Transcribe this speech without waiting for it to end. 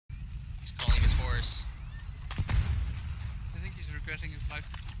regretting his life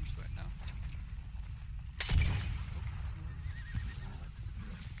decisions right now.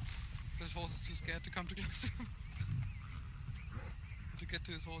 Oh, his horse is too scared to come too close to him. To get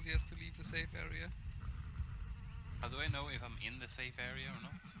to his horse, he has to leave the safe area. How do I know if I'm in the safe area or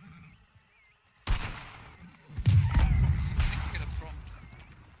not? I think you get a prompt.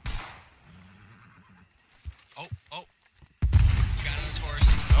 Oh! He got on his horse.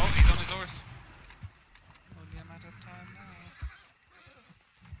 Oh, he's on his horse. Only a matter of time now.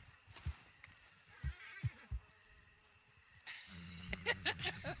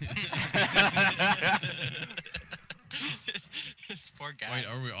 This poor guy. Wait,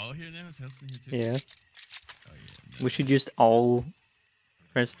 are we all here now? Is Hudson here too? Yeah. Oh yeah. No. We should just all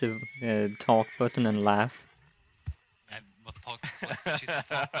press the talk button and laugh. And what talk? What? She said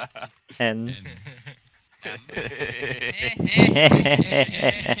talk. And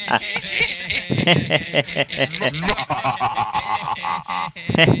And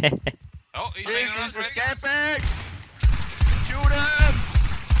Oh, he's hanging around right. escaping! Shoot him!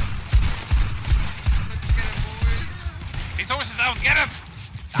 Let's get him, boys. His horse is down. Get him!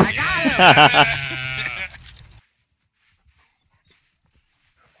 I got him!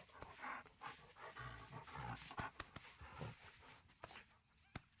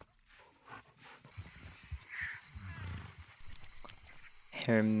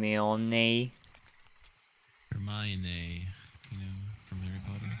 Hermione. Hermione, you know, from Harry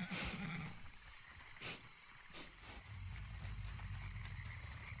Potter.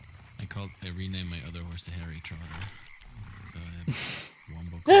 I renamed my other horse to Harry Trotter. So I have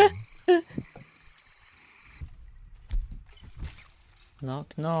Wombo.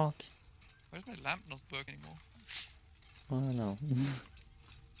 Knock knock. Where's my lamp not work anymore? I don't know.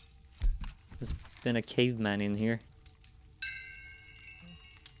 There's been a caveman in here.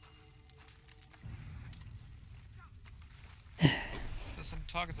 There's some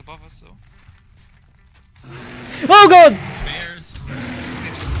targets above us, though. Oh god! Bears!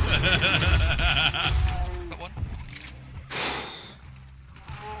 Got one.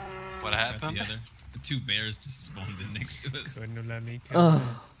 What Got happened? the other. The two bears just spawned in next to us. Couldn't let me Oh.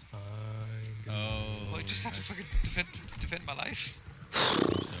 test. It's fine. Oh, Well, I just had to fucking defend my life.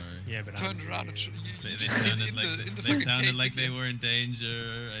 I'm sorry. Yeah, but Turned I'm around and here. you They just sounded in like the, in the they fucking sounded cave, like didn't they you? were in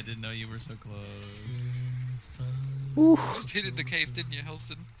danger. I didn't know you were so close. It's fine. Ooh. Just hid in the cave, didn't you,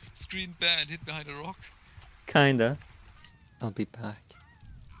 Helson? Screened there and hid behind a rock. Kinda. I'll be back.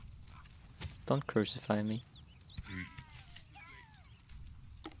 Don't crucify me.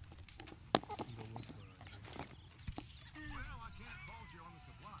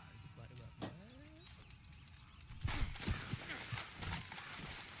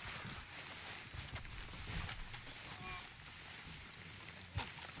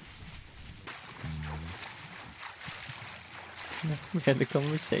 You noticed. We had the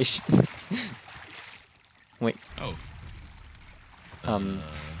conversation. Wait, Oh.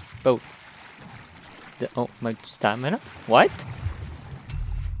 boat. Oh, my stamina? What?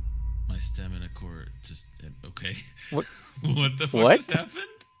 My stamina core just okay. What? What the fuck What? just happened?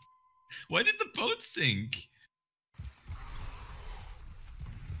 Why did the boat sink?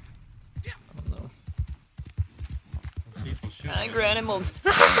 Oh no. People shoot Angry animals.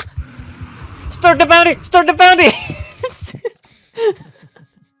 Start the bounty! Start the bounty! See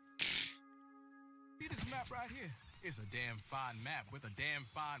this map right here? It's a damn fine map with a damn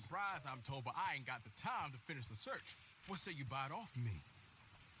fine prize, I'm told, but I ain't got the time to finish the search. What say you buy it off me?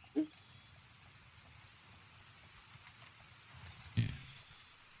 Yeah.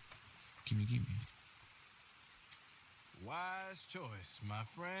 Gimme. Wise choice, my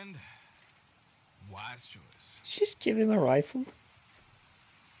friend. Wise choice. Just give him a rifle.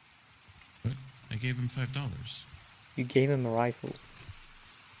 What? I gave him $5. You gave him a rifle.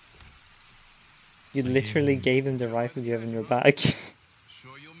 You gave literally him- gave him the rifle you have in your bag.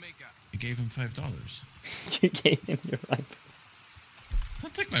 Sure you'll make out. I gave him $5. You gave him your rifle.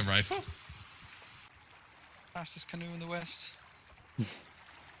 Don't take my rifle. Fastest canoe in the west.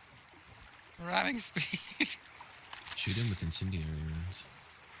 Ramming speed. Shoot him with incendiary rounds.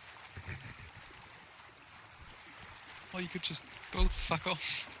 Or you could just both fuck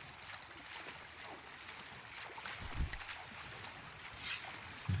off.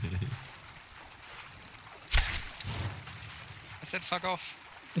 I said fuck off.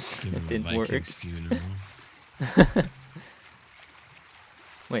 Give him a didn't work. Vikings funeral.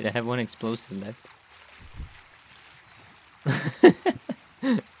 Wait, I have one explosive left.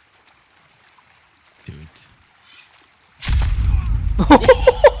 Do it.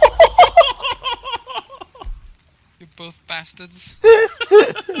 You're both bastards.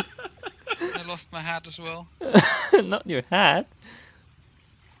 I lost my hat as well. Not your hat.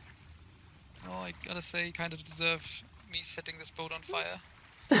 I gotta say, kind of deserve me setting this boat on fire.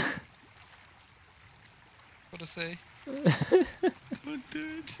 Gotta say. Don't do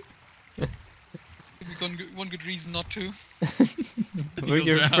it. Give me one good reason not to. We're You'll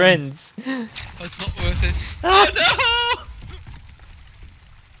your drown. friends. Oh, it's not worth it. Oh no!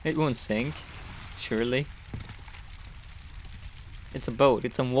 It won't sink, surely. It's a boat,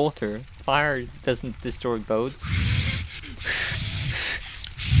 it's on water. Fire doesn't destroy boats.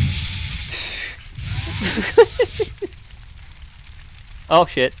 Oh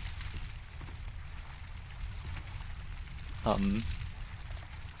shit.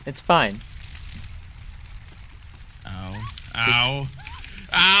 It's fine. Ow. Ow.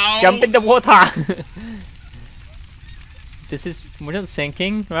 Ow! Jump in the water! We're not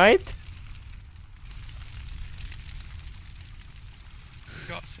sinking, right?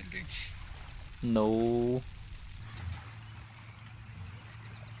 God, sinking. No.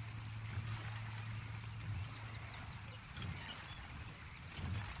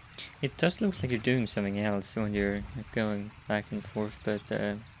 It does look like you're doing something else when you're going back and forth, but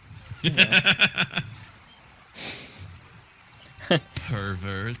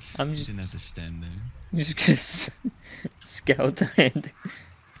Pervert. I'm You just- didn't have to stand there. you're just gonna scout ahead.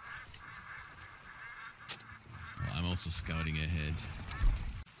 Well, I'm also scouting ahead.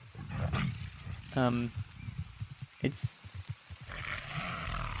 It's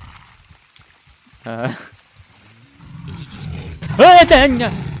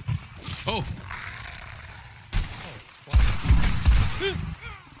Oh!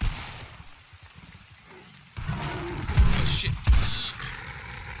 Oh shit!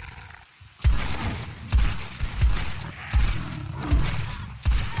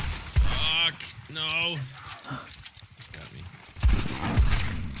 Fuck! No! Got me.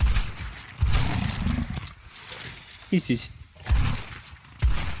 he's just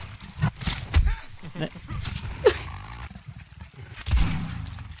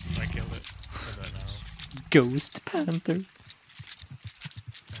I killed it. I don't know. Ghost Panther.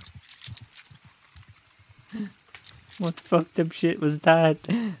 What fucked up shit was that?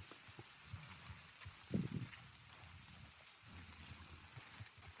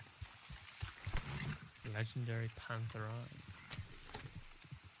 Legendary Panther Eye.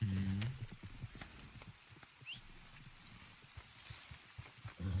 Mm.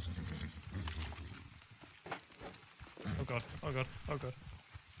 Oh god, oh god, oh god.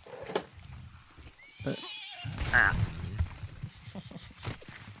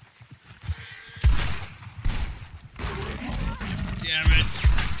 Damn it!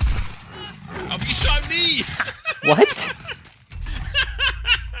 Oh, you shot me! What?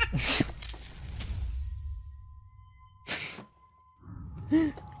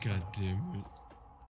 God damn it.